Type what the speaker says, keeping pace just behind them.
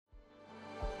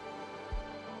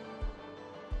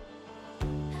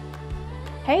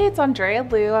Hey, it's Andrea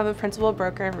Liu. I'm a principal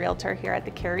broker and realtor here at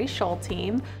the Keri Shull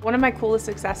Team. One of my coolest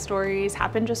success stories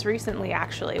happened just recently,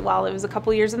 actually. Well, it was a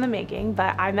couple years in the making,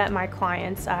 but I met my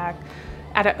clients at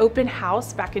an open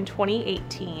house back in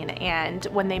 2018, and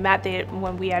when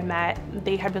we had met,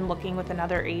 they had been looking with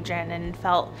another agent and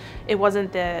felt it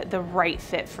wasn't the right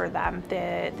fit for them.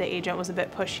 The agent was a bit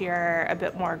pushier, a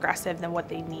bit more aggressive than what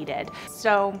they needed.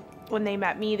 So when they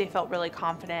met me, they felt really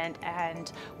confident,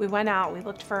 and we went out, we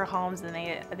looked for homes, and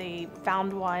they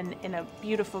found one in a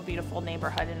beautiful, beautiful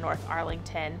neighborhood in North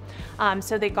Arlington.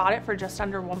 So they got it for just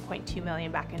under $1.2 million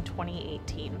back in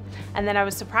 2018. And then I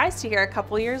was surprised to hear a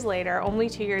couple years later, only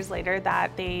 2 years later,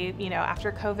 that they,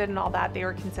 after COVID and all that, they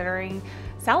were considering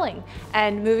selling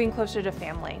and moving closer to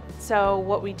family. So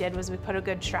what we did was we put a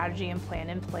good strategy and plan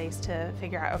in place to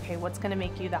figure out, okay, what's gonna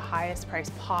make you the highest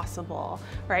price possible,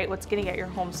 right? What's gonna get your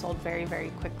home sold very, very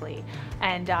quickly.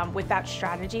 And with that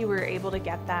strategy, we were able to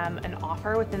get them an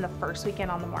offer within the first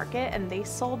weekend on the market, and they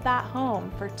sold that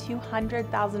home for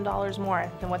 $200,000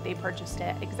 more than what they purchased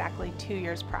it exactly 2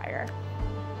 years prior.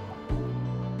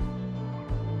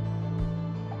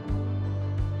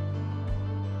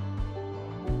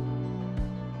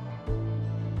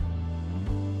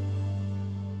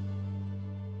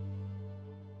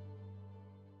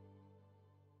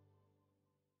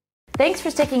 Thanks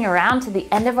for sticking around to the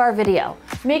end of our video.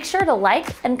 Make sure to like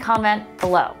and comment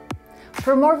below.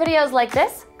 For more videos like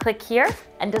this, click here,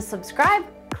 and to subscribe,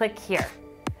 click here.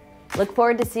 Look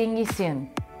forward to seeing you soon.